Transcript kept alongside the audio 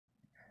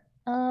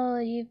Oh,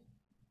 you've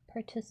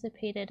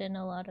participated in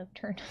a lot of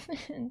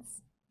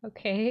tournaments.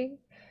 Okay.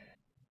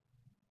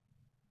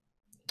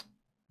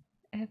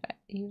 If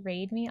you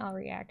raid me, I'll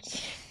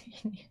react.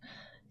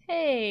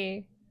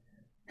 Hey.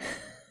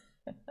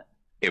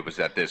 It was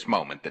at this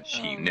moment that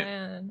she knew.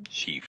 Man.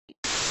 She.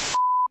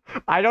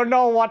 I don't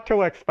know what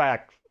to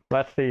expect.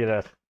 Let's see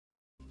this.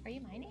 Are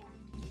you mining?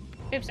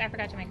 Oops, I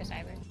forgot to make a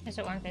cyber. Is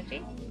it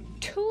 150?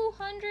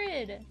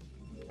 200!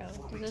 Bro,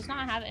 does this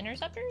not have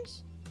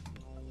interceptors?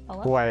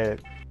 Hello? Wait.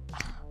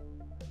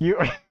 You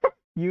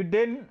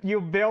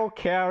you build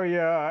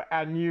carrier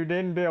and you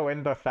didn't build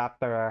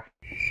interceptor.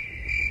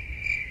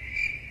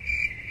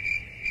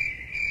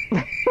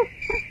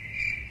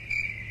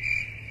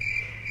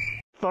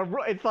 So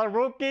it's a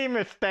rookie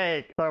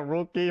mistake. It's a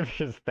rookie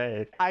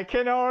mistake. I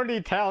can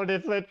already tell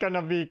this is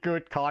gonna be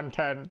good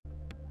content.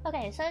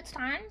 Okay, so it's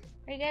time.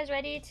 Are you guys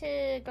ready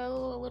to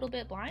go a little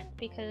bit blind?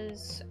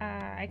 Because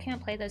I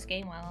can't play this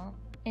game well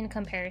in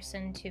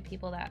comparison to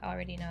people that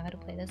already know how to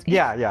play this game.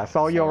 Yeah.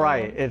 So you're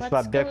right. It's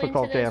a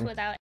difficult game.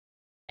 Without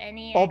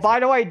any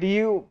by the way,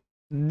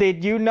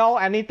 did you know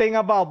anything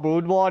about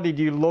Brood War? Did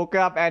you look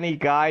up any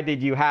guide?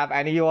 Did you have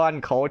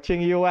anyone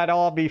coaching you at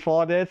all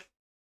before this?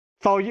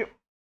 So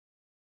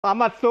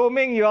I'm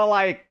assuming you're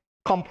like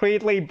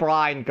completely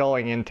blind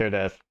going into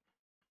this,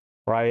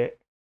 right?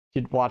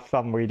 You'd watch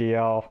some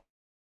video.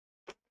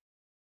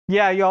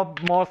 Yeah, you're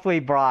mostly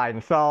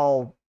blind.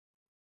 So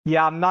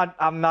yeah, I'm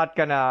not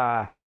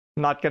gonna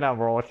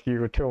roast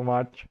you too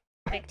much.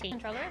 big team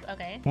controllers?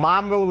 Okay.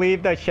 Mom will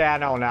leave the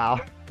channel now.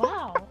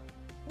 Wow.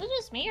 Is it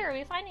just me, or are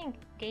we finding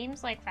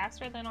games like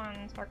faster than on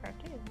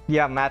Starcraft 2?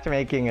 Yeah,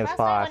 matchmaking is Last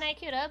fast. night when I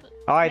queued up,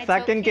 Alright,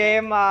 second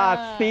game,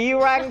 C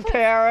rank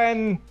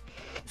Terran.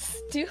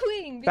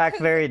 Doing That's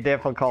very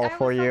difficult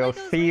for you.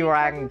 C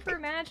rank. For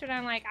match, and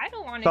I'm like, I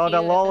don't want to. So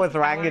the lowest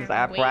rank is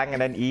F rank,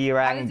 and then E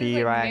rank,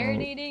 D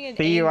rank.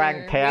 C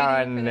rank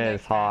Terran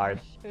is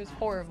hard. It was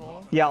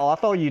horrible. Yeah.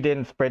 Also, you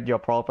didn't split your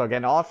profile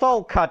again.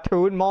 Also,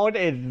 cartoon mode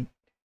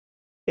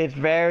is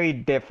very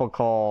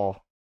difficult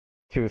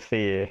to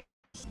see.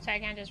 So I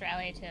can't just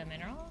rally to a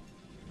mineral?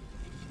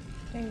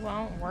 It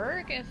won't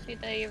work if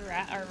they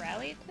are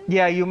rallied to?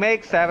 Yeah, you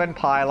make 7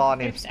 pylon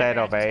instead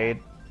of 8.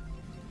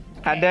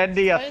 Okay, And then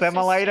the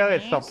assimilator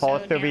is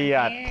supposed to be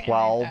at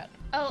 12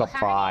 supply.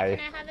 How many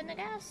can I have in the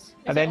gas?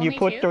 And then you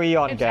put 3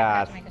 on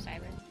gas.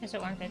 Is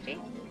it 150?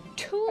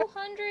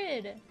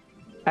 200!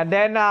 And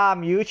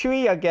then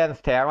usually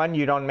against Terran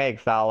you don't make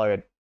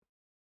solid.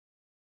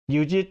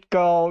 You just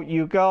go,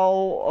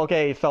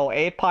 okay, so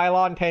 8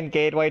 pylon, 10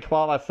 gateway,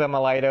 12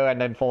 assimilator,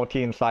 and then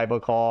 14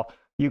 cyber core.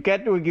 You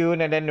get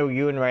Dragoon and then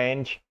Dragoon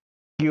range.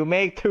 You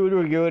make 2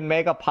 Dragoon,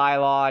 make a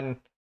pylon.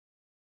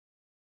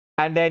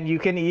 And then you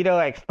can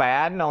either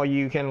expand or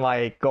you can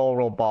like go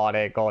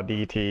robotic or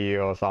DT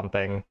or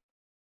something.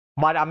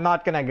 But I'm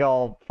not gonna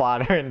go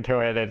farther into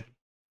it, it's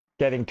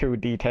getting too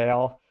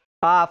detailed.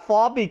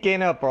 For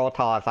beginner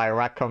Protoss, I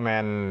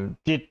recommend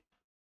just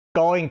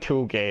going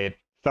 2-gate.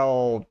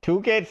 So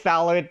 2-gate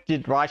solid,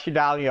 just rush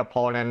down your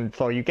opponent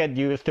so you get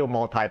used to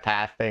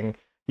multitasking.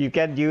 You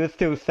get used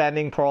to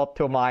sending probe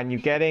to mine.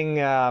 You're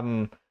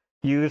getting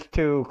used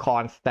to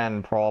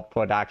constant probe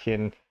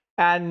production.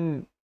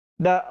 And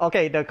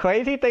the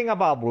crazy thing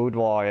about Brood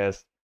War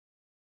is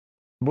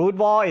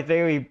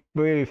very,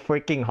 really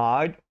freaking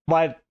hard.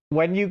 But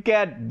when you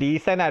get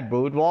decent at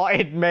Brood War,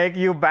 it makes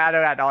you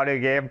better at other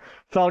games.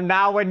 So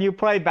now when you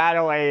play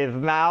Battle Ace,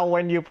 now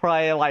when you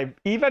play like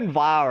even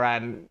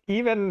Valorant,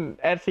 even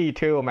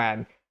SC2,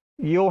 man,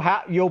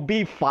 you'll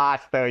be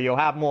faster, you'll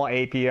have more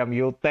APM,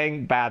 you'll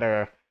think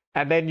better.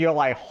 And then you're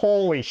like,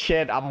 holy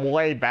shit, I'm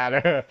way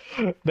better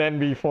than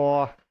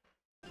before.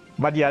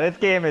 But yeah, this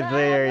game is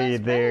very,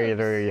 very,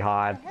 very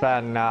hard.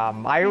 And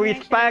I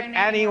respect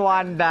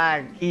anyone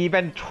that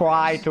even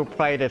try to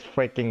play this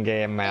freaking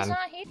game, man.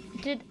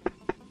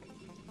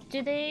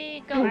 Do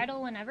they go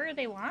idle whenever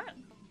they want?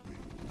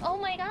 Oh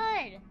my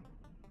god!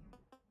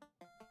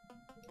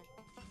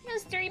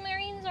 There's 3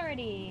 Marines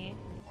already!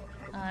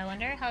 I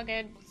wonder how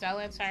good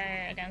Zealots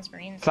are against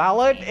Marines.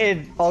 Zealot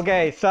is...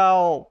 Okay,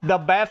 so the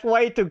best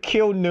way to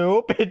kill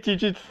noob is you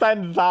just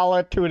send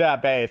Zealot to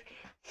that base.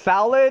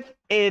 Zealot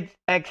is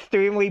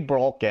extremely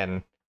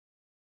broken.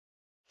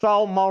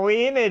 So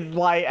Marine is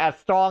like as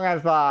strong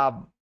as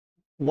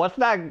what's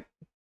that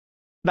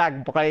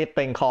blade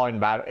thing called in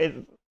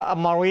battle? A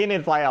Marine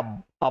is like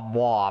a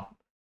mob.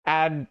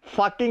 And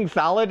fucking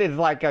Zealot is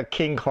like a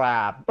king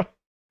crab.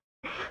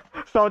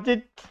 So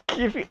just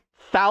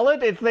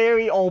Zealot is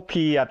very OP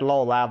at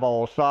low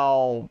level,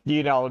 so,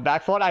 you know,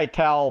 that's what I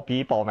tell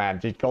people, man.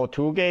 Just go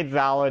 2-gate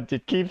Zealot,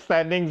 just keep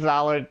sending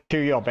Zealot to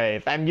your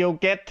base, and you'll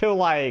get to,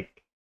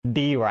 like,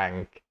 D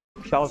rank.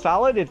 So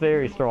Zealot is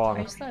very strong.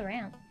 Where's the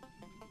ramp?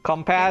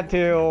 Compared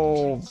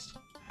to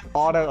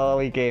other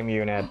early game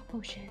units.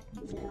 Oh shit.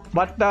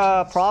 But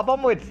the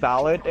problem with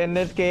Zealot in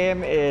this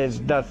game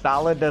is the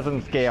Zealot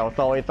doesn't scale,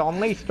 so it's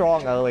only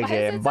strong early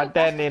game, but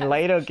then in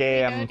later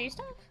game,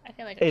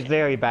 it's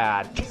very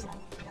bad.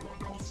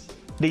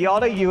 The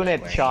other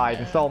unit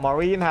shine, so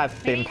Marine has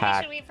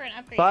impact.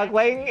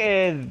 Circling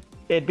is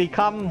it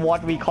become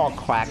what we call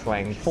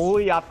crackling.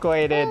 Fully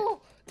upgraded, Oh,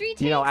 3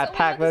 tanks. you know, Oh my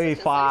attack God, this very is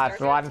just like fast,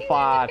 Starcraft run 2. I'm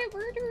fast. gonna get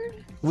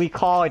murdered. We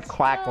call it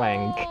crackling.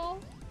 No.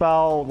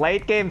 So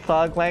late game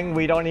circling,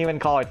 we don't even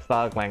call it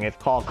circling. It's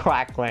called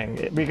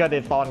crackling because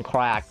it's on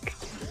crack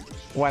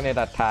when it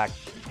attacks.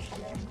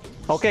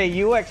 Okay,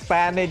 you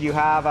expanded. You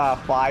have a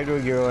 5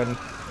 Dragoon.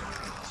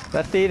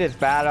 Let's see this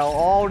battle.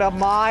 Oh, the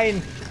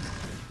mine!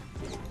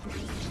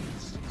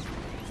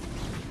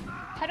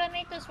 How do I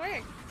make this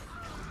work?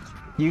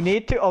 You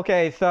need to.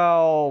 Okay,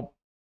 so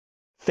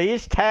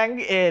Siege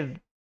Tank is.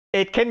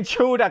 It can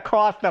shoot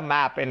across the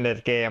map in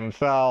this game.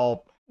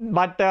 So,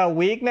 but the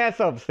weakness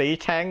of Siege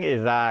Tank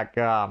is that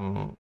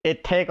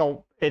it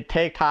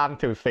take time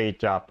to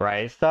siege up,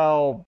 right?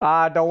 So,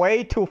 the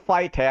way to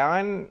fight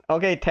Terran.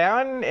 Okay,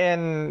 Terran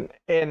in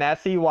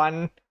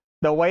SC1.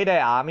 The way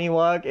their army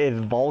work is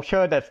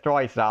Vulture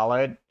destroys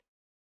Zealot.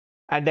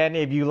 And then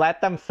if you let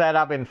them set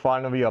up in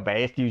front of your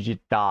base, you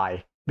just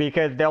die.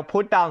 Because they'll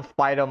put down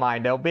Spider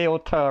Mine, they'll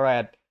build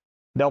turret,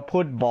 they'll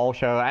put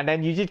Vulture, and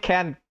then you just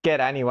can't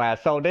get anywhere.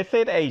 So this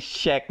is a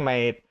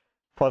checkmate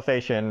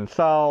position.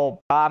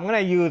 So I'm gonna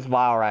use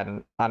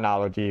Valorant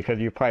analogy because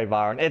you play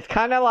Valorant. It's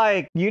kind of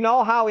like, you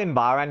know how in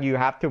Valorant you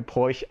have to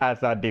push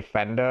as a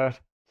defender?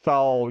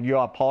 So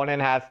your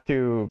opponent has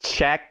to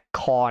check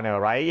corner,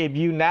 right? If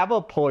you never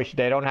push,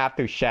 they don't have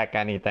to check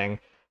anything.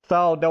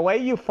 So the way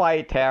you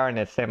fight Terran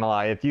is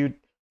similar. If you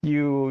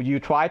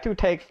try to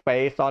take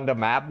space on the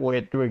map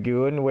with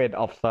Dragoon, with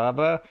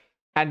Observer,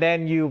 and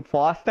then you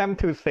force them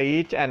to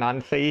siege and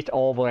unsiege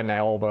over and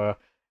over.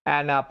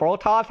 And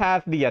Protoss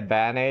has the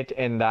advantage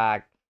in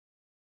that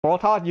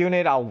Protoss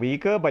units are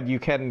weaker, but you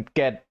can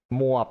get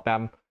more of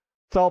them.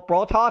 So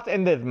Protoss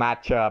in this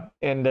matchup,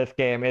 in this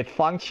game, it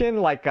functions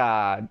like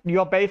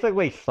you're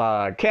basically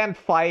Zerg. Can't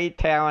fight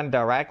Terran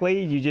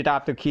directly, you just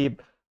have to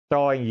keep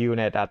throwing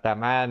units at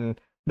them.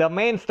 And the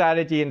main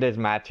strategy in this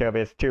matchup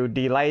is to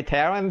delay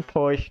Terran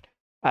push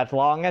as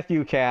long as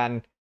you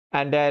can,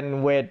 and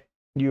then with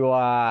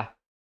your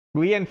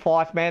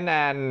reinforcement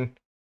and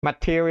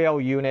material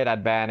unit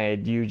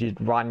advantage, you just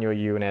run your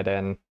unit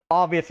in.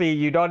 Obviously,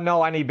 you don't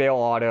know any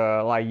build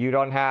order, like you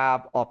don't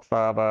have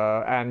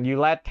Observer, and you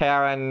let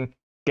Terran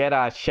get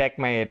a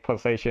checkmate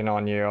position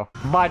on you.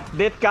 But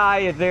this guy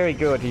is very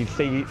good. He's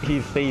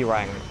C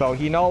rank, so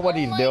he knows what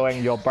he's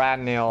doing. You're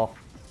brand new.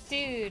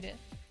 Dude.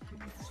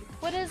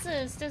 What is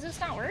this? Does this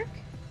not work?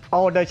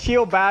 Oh, the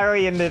shield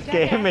battery in this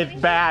game is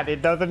bad.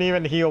 It doesn't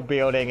even heal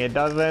building. It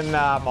doesn't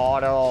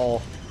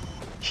auto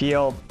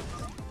shield.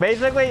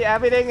 Basically,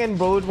 everything in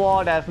Brood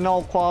War, there's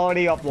no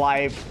quality of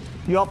life.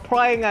 You're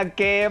playing a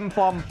game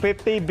from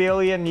 50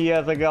 billion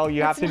years ago.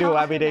 You have to do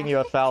everything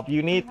yourself.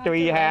 You need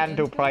 3 hands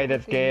to play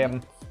this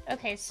game.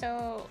 Okay,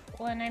 so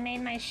when I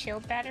made my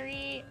shield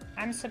battery,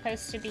 I'm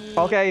supposed to be...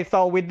 Okay,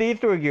 so with these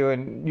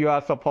Dragoon, you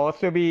are supposed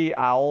to be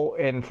out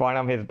in front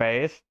of his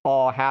base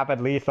or have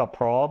at least a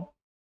probe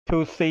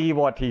to see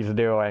what he's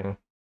doing,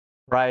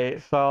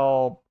 right?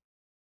 So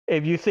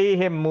if you see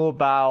him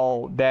move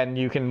out, then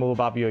you can move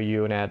up your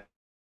unit.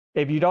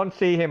 If you don't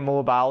see him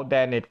move out,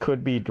 then it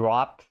could be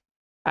dropped.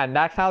 And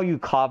that's how you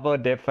cover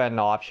different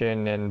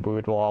options in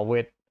Brood War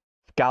with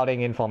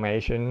scouting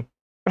information.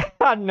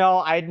 No,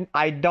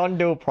 I don't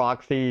do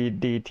proxy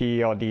DT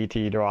or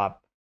DT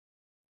drop.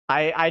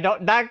 I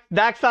don't.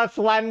 That's a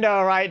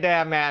slender right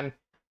there, man.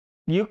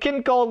 You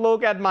can go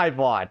look at my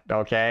VOD,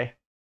 okay?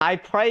 I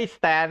play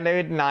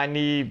standard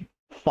 95%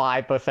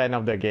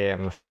 of the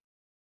games.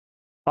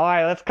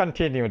 Alright, let's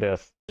continue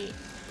this.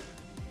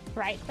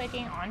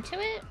 Right-clicking onto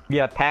it?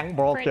 Yeah, tank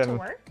broken. For it to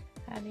work?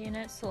 Have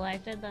unit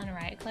selected, then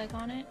right-click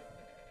on it.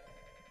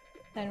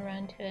 Then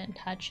run to it and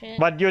touch it.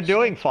 But you're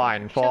doing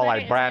fine for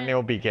like brand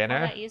new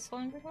beginner. That useful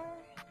in before?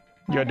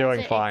 You're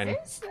doing fine.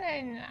 Exist,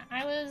 then?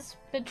 I was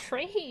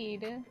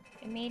betrayed.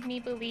 It made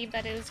me believe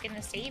that it was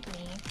gonna save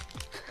me.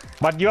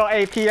 But your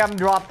APM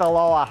dropped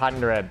below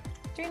 100.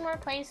 3 more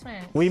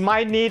placements. We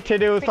might need to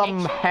do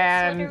some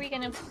hand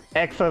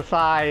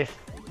exercise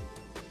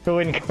to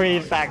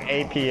increase that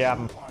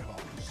APM.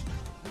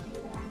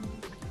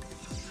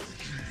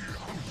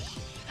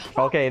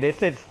 Okay,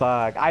 this is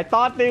suck. I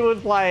thought it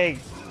was like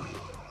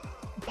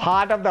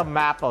part of the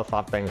map or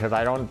something, because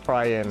I don't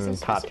play in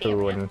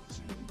Cartoon.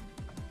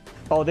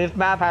 Oh, this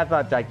map has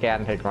a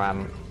gigantic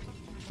ramp.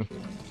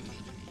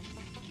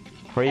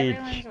 Preach.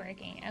 Everyone's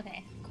working.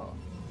 Okay, cool.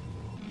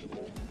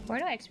 Where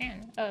do I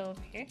expand? Oh,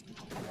 over here.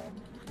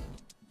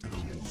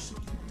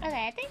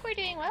 Okay, I think we're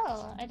doing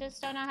well. I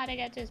just don't know how to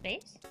get to his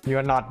base.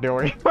 You're not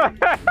doing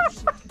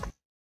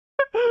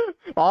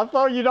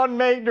Also, you don't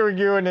make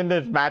Dragoon in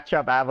this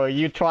matchup ever.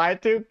 You try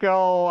to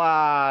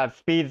go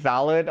Speed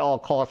Zealot or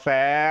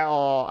Corsair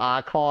or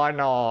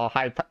Archon or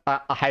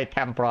High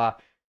Templar.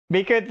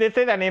 Because this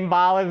is an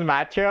imbalanced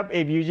matchup.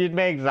 If you just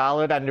make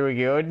Zealot and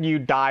Dragoon, you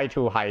die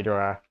to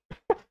Hydra.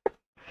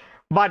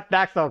 But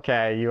that's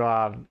okay.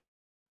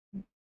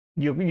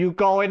 You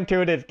go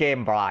into this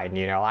game blind,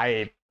 you know.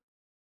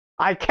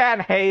 I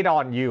can't hate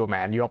on you,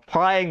 man. You're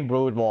playing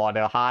Brood War,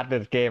 the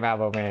hardest game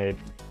ever made.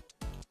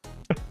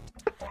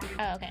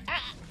 Oh, okay.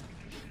 Ah!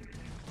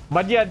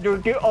 But yeah,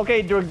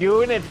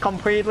 Dragoon is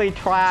completely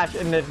trash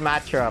in this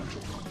matchup.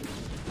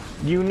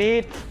 You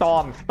need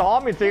Storm.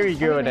 Storm is very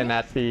good in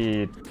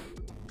SC1.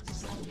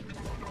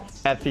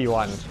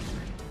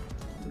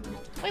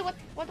 Wait, what?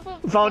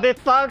 So this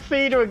sucks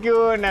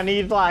Dragoon and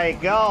he's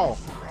like, go.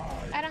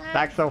 I don't have...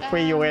 That's a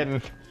free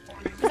win.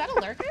 Is that a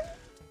lurker?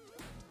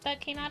 That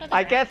came out of the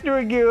I guess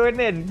Dragoon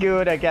is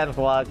good against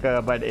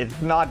Lurker, but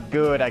it's not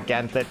good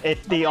against it.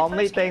 It's the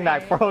only thing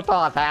that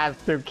Protoss has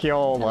to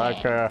kill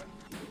Lurker.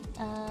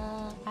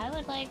 I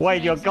would like.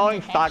 Wait, you're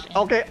going stuck.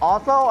 Okay.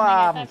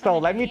 Also, so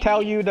let me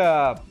tell you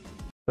the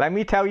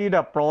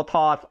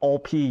Protoss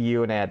OP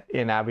unit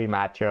in every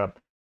matchup.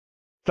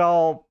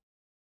 So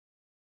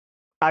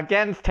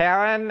against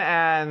Terran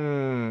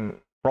and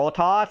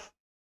Protoss,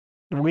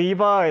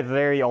 Weaver is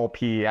very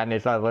OP and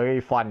it's a very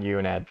fun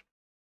unit.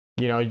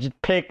 You know,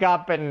 just pick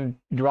up and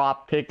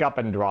drop,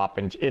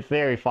 and it's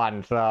very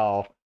fun.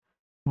 So,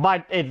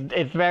 but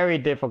it's very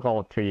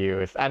difficult to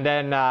use. And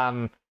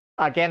then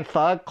against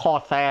Zerg,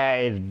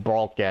 Corsair is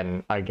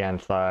broken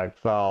against Zerg.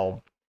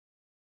 So,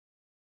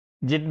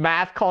 with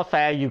Mass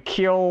Corsair, you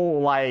kill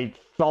like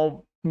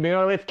so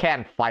Mirrorless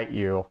can't fight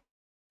you.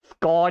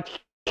 Scorch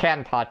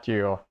can't touch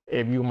you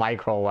if you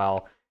micro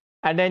well.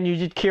 And then you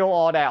just kill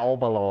all that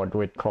Overload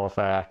with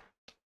Corsair.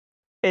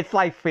 It's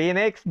like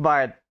Phoenix,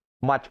 but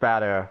much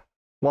better.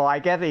 Well, I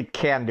guess it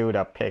can do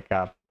the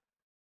pickup.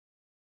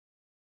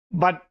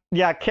 But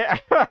yeah,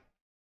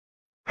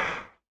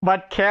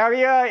 but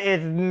Carrier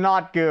is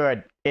not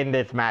good in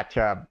this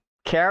matchup.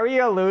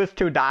 Carrier lose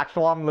to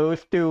Darkstorm,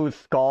 lose to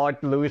Scorch,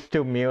 lose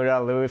to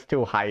Muta, lose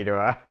to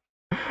Hydra.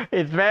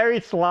 It's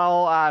very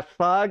slow.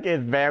 Slug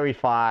is very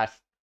fast.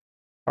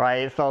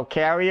 Right, so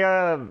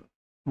Carrier,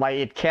 like,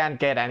 it can't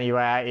get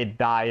anywhere. It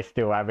dies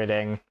to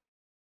everything.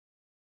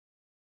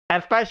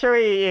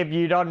 Especially if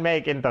you don't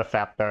make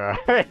Interceptor.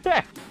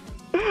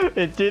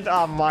 It's just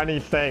a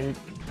money thing.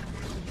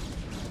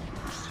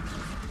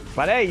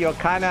 But hey, you're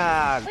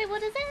kinda... Wait,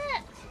 what is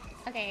that?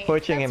 Okay,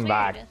 pushing him weird.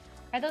 back.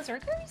 Are those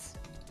workers?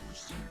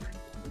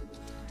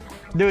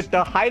 Dude,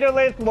 the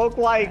Hydralisk look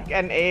like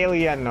an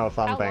alien or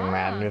something,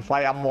 man. It's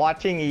like I'm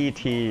watching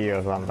E.T.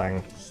 or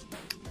something.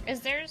 Is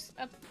there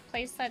a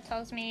place that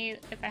tells me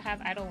if I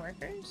have idle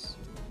workers?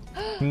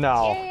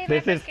 No, Yay,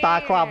 this is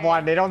Starcraft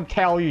 1. They don't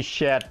tell you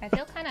shit. I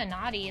feel kind of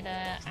naughty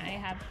that I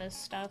have this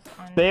stuff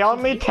on. They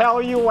only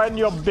tell you when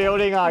your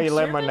building are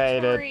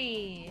eliminated.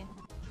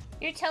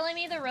 You're telling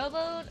me the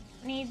rowboat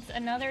needs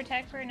another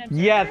tech for an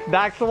observer? Yes,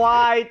 that's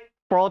why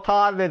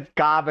Proton is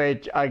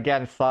garbage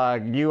against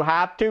Slug. You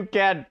have to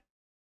get...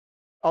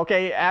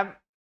 Okay,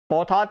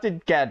 Proton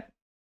did get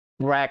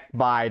wrecked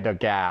by the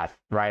gas,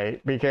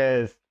 right?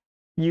 Because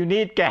you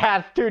need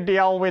gas to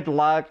deal with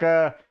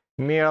Lurker,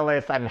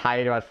 Mirrorless, and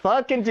Hydra.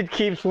 Slug can just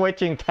keep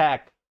switching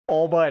tech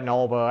over and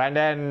over, and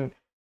then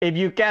if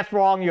you guess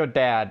wrong, you're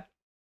dead.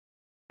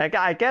 Like,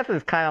 I guess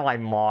it's kind of like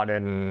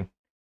modern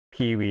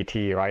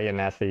PvT, right, in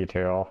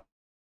SC2.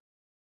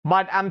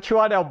 But I'm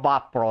sure they'll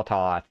buff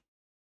Protoss.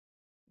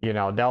 You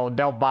know,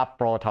 they'll buff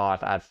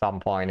Protoss at some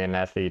point in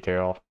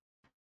SC2.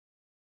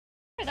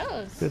 What are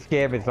those? This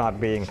game is not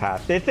being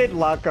passed. This is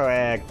Lurker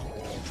Egg.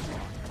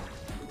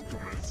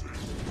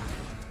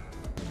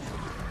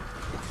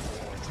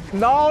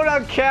 No,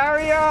 the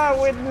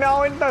carrier with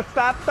no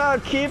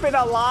interceptor. Keep it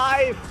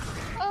alive.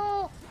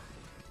 Oh.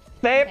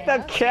 Save Okay,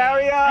 the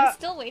carrier. I'm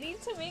still waiting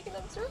to make an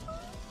observer.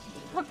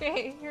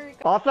 Okay, here we go.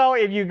 Also,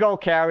 if you go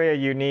carrier,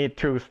 you need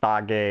 2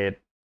 Stargate.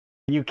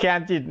 You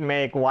can't just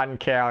make 1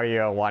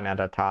 carrier one at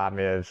a time.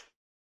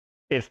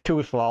 It's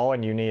too slow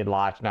and you need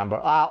large number.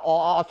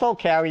 Also,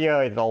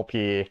 carrier is OP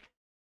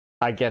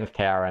against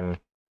Terran.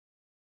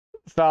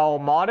 So,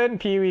 modern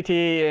PvT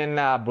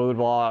in Brood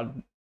War,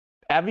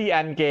 every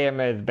endgame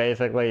is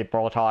basically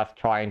Protoss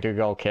trying to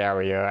go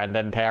carrier and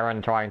then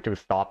Terran trying to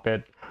stop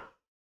it.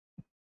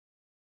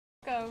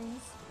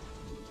 Comes.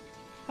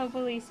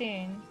 Hopefully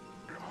soon.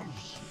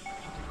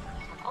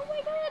 Oh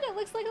my god, it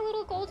looks like a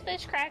little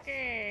goldfish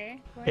cracker.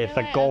 It's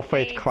a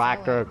goldfish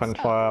cracker,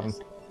 confirmed.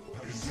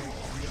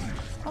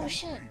 Oh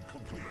shit.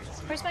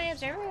 Where's my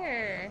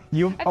observer?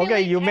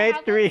 You made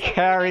 3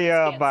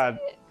 carrier, but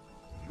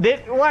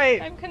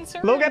wait. I'm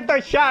concerned. Look at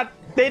the shot.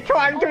 They're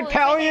trying to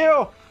tell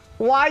you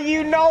why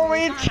you know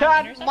read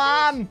shot,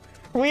 mom.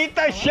 Read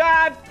the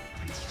shot.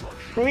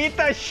 Read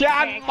the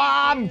shot,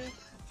 mom.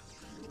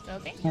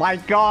 My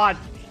god,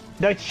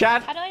 the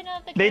shot. How do I know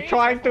if the they're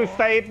trying to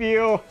save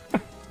you.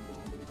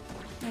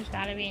 There's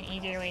gotta be an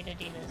easier way to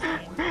do this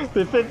game.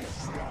 This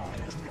is.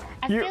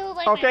 I feel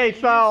like okay,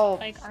 so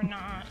are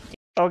not.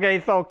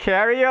 Okay, so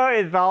carrier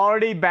is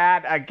already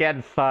bad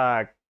against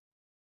Zerg,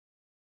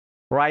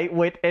 right?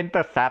 With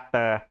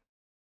interceptor,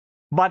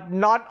 but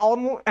not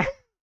only.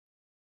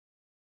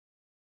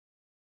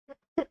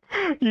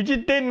 You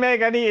just didn't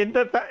make any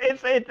interceptor.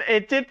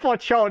 It's just for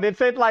show. This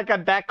is like a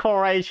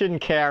decoration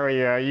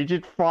carrier. You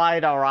just fly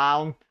it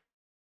around.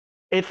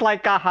 It's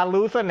like a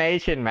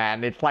hallucination,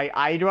 man. It's like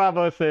Hydra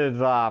versus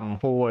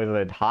who was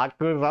it? Huck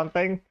or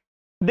something.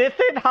 This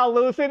is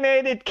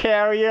hallucinated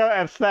carrier,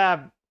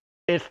 except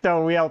it's the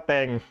real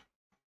thing.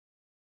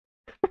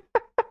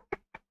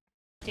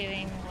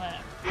 doing what?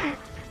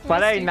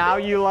 But hey, now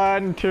you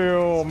learn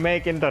to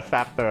make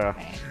interceptor.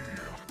 Okay.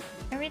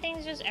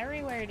 Everything's just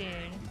everywhere, dude.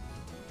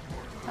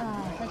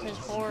 Oh, this is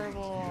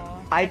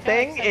horrible. I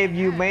think like if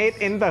you made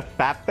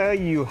interceptor,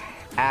 you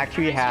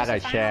actually had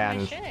a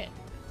chance.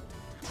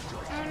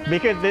 Oh,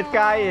 Because this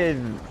guy is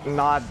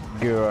not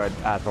good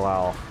as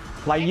well.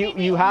 Like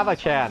you have a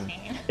chance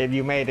if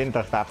you made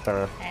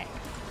interceptor. Okay.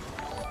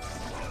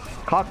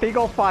 Coffee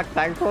go fuck,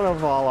 thanks for the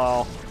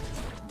follow.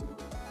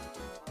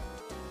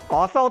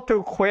 Also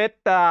to quit,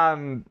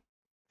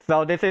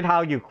 so this is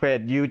how you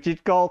quit. You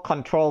just go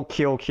control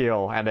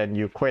kill and then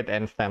you quit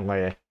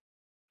instantly.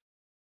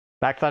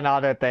 That's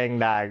another thing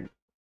that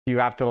you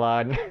have to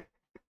learn.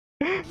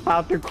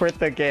 How to quit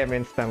the game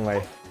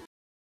instantly.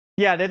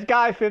 Yeah, this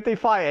guy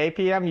 55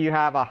 APM, you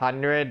have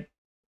 100,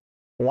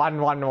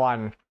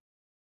 111.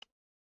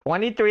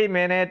 23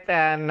 minutes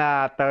and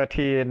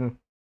 13.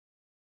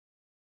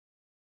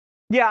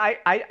 Yeah,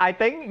 I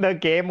think the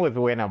game was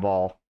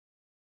winnable.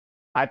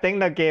 I think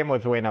the game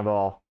was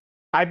winnable.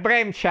 I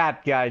blame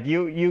chat, guys.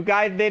 You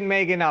guys didn't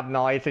make enough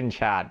noise in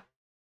chat.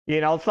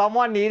 You know,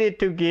 someone needed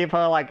to give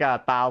her like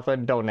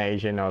 1,000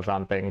 donation or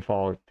something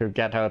to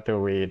get her to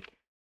read.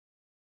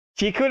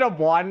 She could have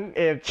won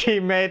if she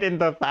made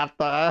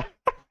interceptor.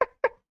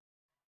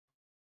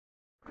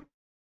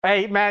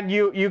 Hey man,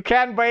 you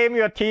can't blame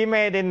your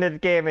teammate in this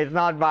game. It's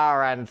not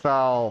Valorant,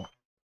 so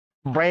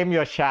blame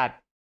your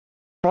chat.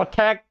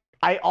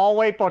 I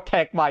always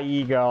protect my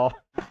ego.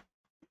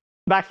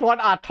 That's what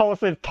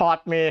Artosis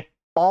taught me.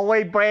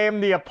 Always blame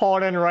the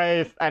opponent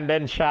race and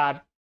then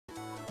chat.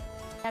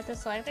 Have to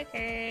select the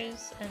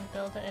carriers and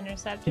build the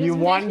interceptors. You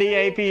won the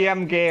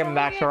APM game,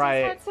 that's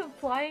right. I just had some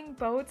flying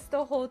boats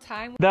the whole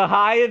time. The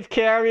highest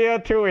carrier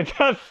to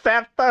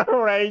interceptor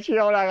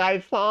ratio that I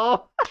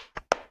saw.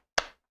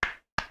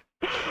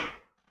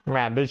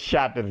 Man, this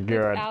shot is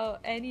good. Without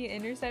any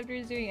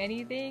interceptors doing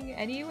anything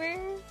anywhere.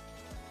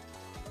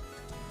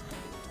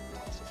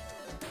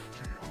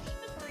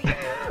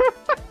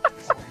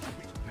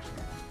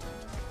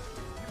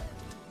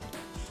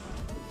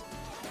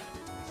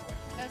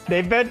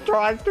 They've been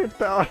trying to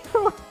tell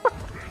you.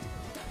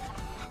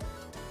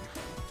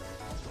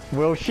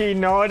 Will she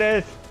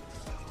notice?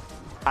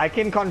 I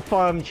can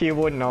confirm she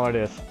would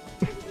notice.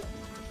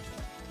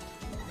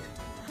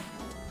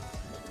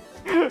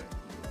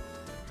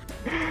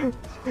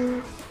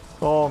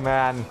 Oh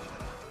man.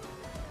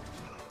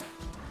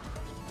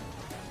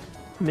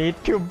 Need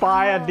to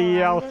buy a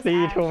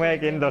DLC to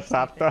make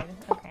interceptor.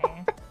 Okay.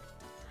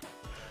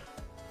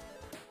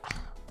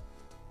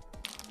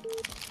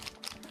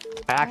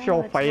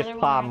 Actual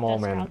facepalm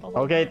moment.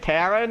 Okay,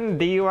 Terran,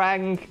 D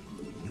rank,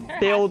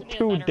 still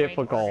too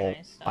difficult,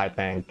 I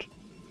think.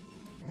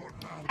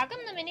 How come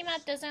the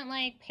minimap doesn't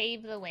like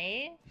pave the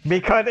way?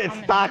 Because it's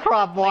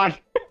Starcraft 1.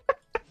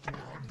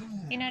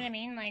 You know what I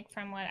mean? Like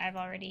from what I've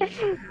already.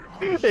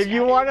 If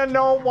you want to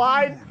know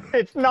why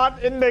it's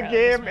not in the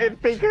game, it's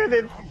because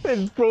it's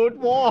in Brood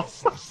War.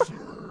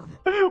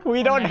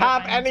 We don't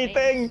have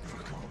anything.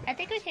 I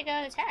think we could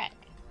go attack.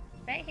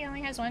 Right? He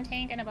only has one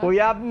tank and a boat. We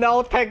have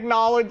no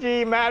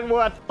technology, man.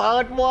 We're a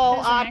third world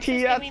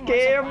RTS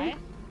game.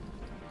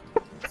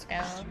 Let's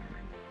go.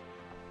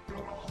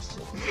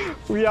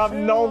 We have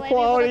no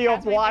quality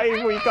of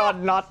life. We got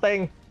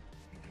nothing.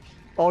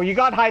 Oh, you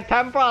got high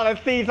temper.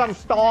 Let's see some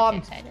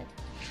storm.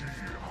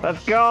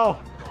 Let's go.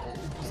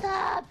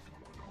 Stop.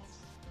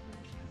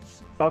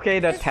 Okay,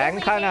 the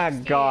tank kinda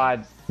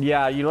got...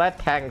 Yeah, you let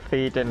tank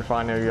feet in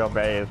front of your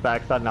base.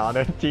 That's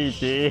another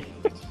GG.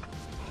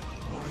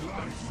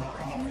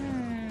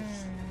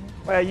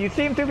 Well, you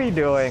seem to be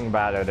doing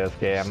better this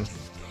game.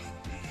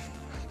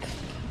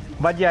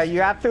 But yeah, you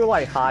have to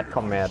like hard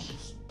commit.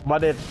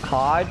 But it's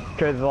hard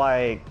because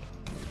like...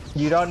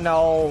 You don't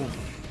know...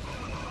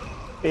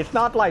 It's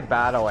not like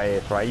Battle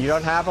Ace, right? You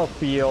don't have a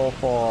feel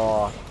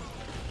for...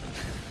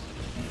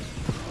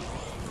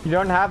 You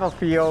don't have a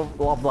feel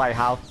of like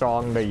how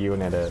strong the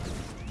unit is.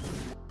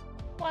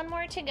 One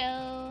more to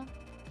go.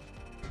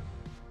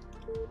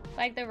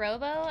 Like the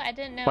Robo, I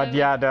didn't know. But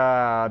yeah,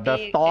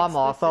 the storm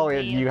also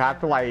is you have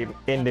to like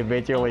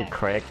individually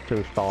click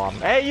to storm.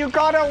 Hey, you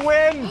gotta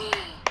win!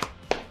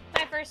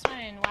 My first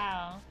win,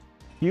 wow.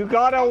 You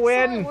gotta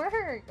win!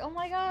 Work! Oh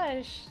my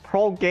gosh.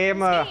 Pro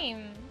gamer.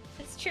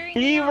 It's cheering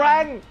E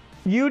rank!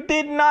 You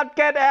did not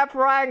get F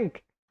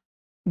rank!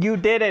 You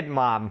did it,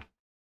 mom.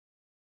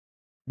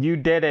 You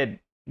did it.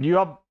 You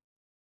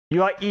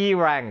are E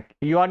rank.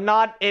 You are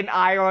not in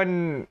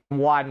Iron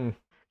 1.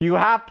 You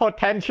have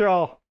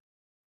potential.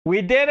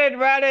 We did it,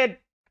 Reddit.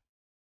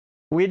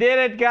 We did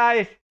it,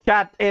 guys.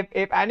 Chat,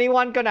 if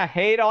anyone gonna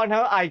hate on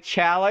her, I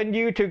challenge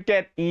you to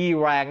get E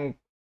rank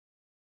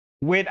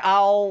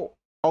without...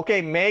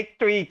 Okay, make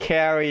 3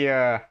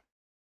 carrier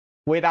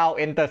without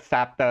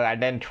interceptor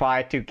and then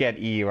try to get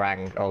E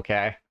rank,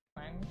 okay?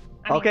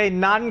 Okay,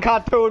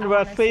 non-cartoon,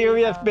 we're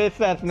serious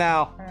business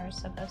now.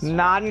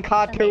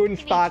 Non-cartoon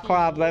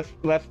Starcraft,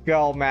 let's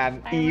go,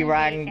 man. E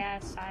rank,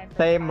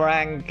 same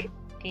rank.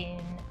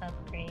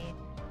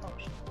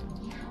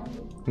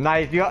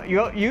 Nice.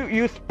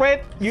 You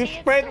sprint. You See, it's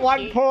sprint so one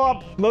cute.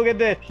 pull-up. Look at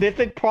this. This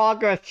is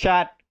progress,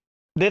 chat.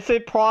 This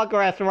is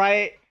progress,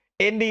 right?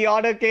 In the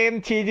other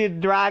game, she just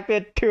dragged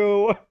it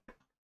to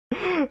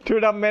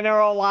the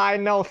mineral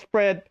line. No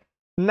sprint.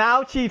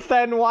 Now she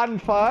sent one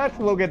first.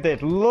 Look at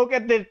this. Look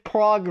at this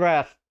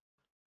progress.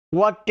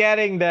 What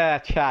getting there,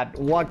 chat?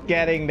 What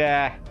getting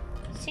there?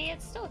 See,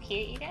 it's still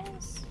cute, you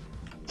guys.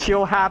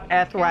 She'll have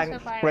S rank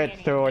Transfer sprint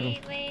getting soon.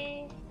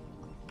 gateway.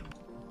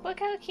 Look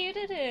how cute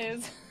it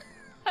is.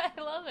 I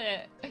love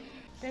it.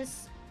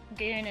 This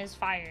goon is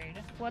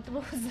fired. What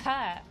was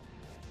that?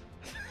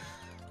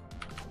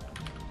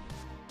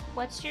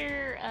 What's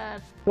your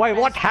Wait,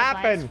 what best advice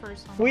happened? for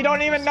someone We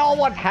don't even know who's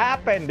what going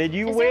happened. Did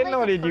you Is there, win like,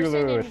 or a did you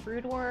person lose? in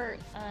Brood War,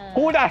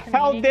 Who the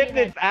hell community did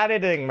this that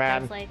editing,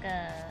 man? does,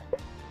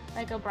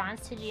 like a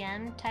bronze to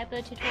GM type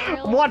of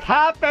tutorial? What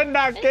happened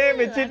that game?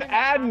 Ooh, It didn't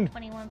I think it's end.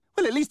 21.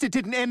 Well, at least it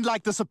didn't end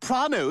like The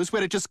Sopranos,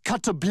 where it just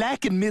cut to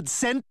black in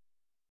mid-sentence.